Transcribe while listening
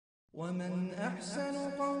ومن أحسن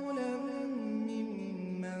قولا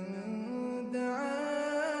ممن دعا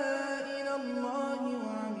إلى الله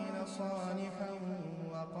وعمل صالحا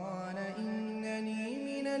وقال إنني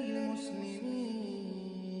من المسلمين।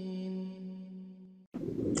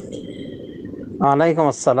 ওয়ালাইকুম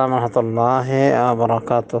আসসালাম রহমতুল্লাহি ওয়া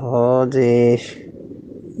বারাকাতুহু। জি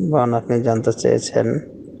বোন, আপনি জানতে চেয়েছেন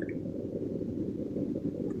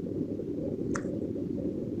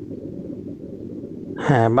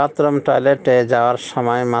হ্যাঁ, বাথরুম টয়লেটে যাওয়ার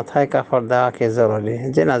সময় মাথায় কাপড় দেওয়া কি জরুরি?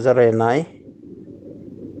 জি না, জরুরি নয়।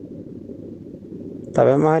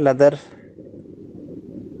 তবে মহিলাদের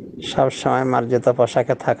সবসময় মার্জিত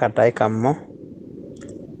পোশাকে থাকাটাই কাম্য।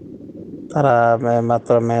 তারা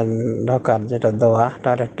বাথরুমে ঢোকার যেটা দোয়া,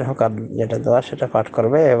 টয়লেটে ঢোকার যেটা দোয়া, সেটা পাঠ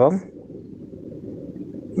করবে এবং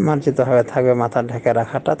মার্জিতভাবে থাকবে। মাথা ঢেকে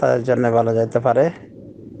রাখাটা তাদের জন্য বলা যেতে পারে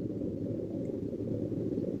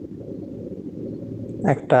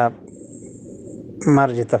একটা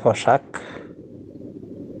মার্জিত পোশাক।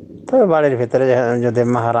 তবে বাড়ির ভিতরে যদি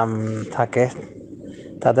মাহারাম থাকে,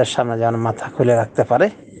 তাদের সামনে যেন মাথা খুলে রাখতে পারে,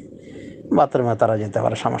 বাথরুমে তারা যেতে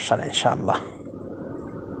পারে, সমস্যা নেই ইনশাআল্লাহ।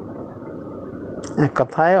 এক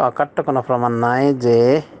কথায় অকাট্য কোনো প্রমাণ নাই যে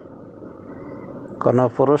কোনো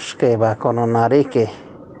পুরুষকে বা কোনো নারীকে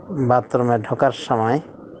বাথরুমে ঢোকার সময়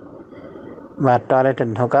বা টয়লেটে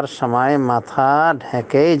ঢোকার সময় মাথা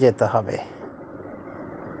ঢেকেই যেতে হবে।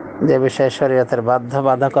 যে বিষয়ে শরীয়তের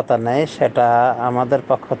বাধ্যবাধকতা নেই, সেটা আমাদের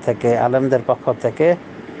পক্ষ থেকে, আলেমদের পক্ষ থেকে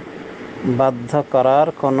বাধ্য করার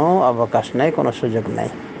কোনো অবকাশ নেই, কোনো সুযোগ নেই।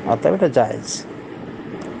 অতএব এটা জায়েজ।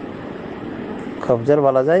 খুব জোর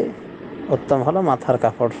বলা যায় উত্তম হলো মাথার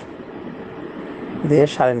কাপড় দিয়ে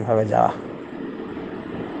শালীনভাবে যাওয়া,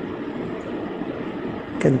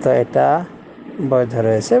 কিন্তু এটা বৈধ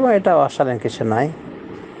রয়েছে এবং এটা অশালীন কিছু নয়।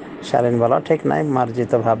 শালীন বলা ঠিক নয়,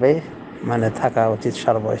 মার্জিতভাবে মানে থাকা উচিত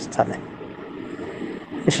সর্বস্থানে,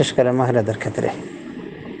 বিশেষ করে মহিলাদের ক্ষেত্রে।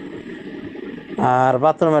 আর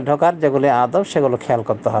বাথরুমে ঢোকার যেগুলি আদব, সেগুলো খেয়াল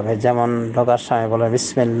করতে হবে। যেমন ঢোকার সময় বলে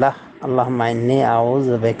বিসমিল্লাহ আল্লাহুম্মা ইন্নী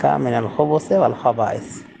আউযু বিকা মিনাল খুবুসি ওয়াল খাবাইস।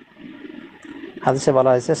 হাদিসে বলা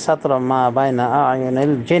হয়েছে সাতরা মা বাইনা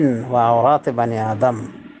আয়ুনিল জিন ওয়া আওরাতি বানি আদম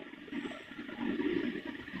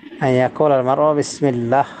আন ইয়াকুল আল মারউ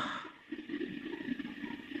বিসমিল্লাহ।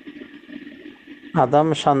 আদম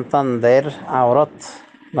সন্তানদের আওরত,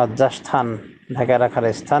 লজ্জাস্থান, ঢেকে রাখার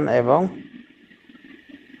স্থান এবং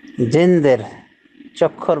জিনদের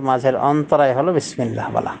চক্ষুর মাঝের অন্তরায় হলো বিসমিল্লাহ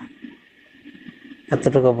বলা।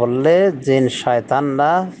 এতটুকু বললে জিন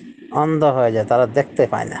শয়তানরা অন্ধ হয়ে যায়, তারা দেখতে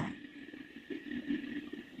পায় না,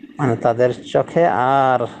 মানে তাদের চোখে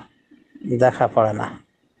আর দেখা পড়ে না।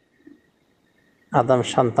 আদম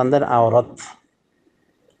সন্তানদের আওরত,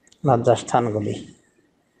 লজ্জাস্থানগুলি,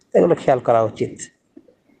 এগুলো খেয়াল করা উচিত।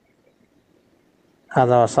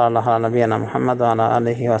 হাযা ওয়া সাল্লাল্লাহু আলা নবিয়িনা মুহাম্মদ ওয়া আলা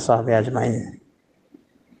আলিহি ওয়া সাহবিহি আজমাইন।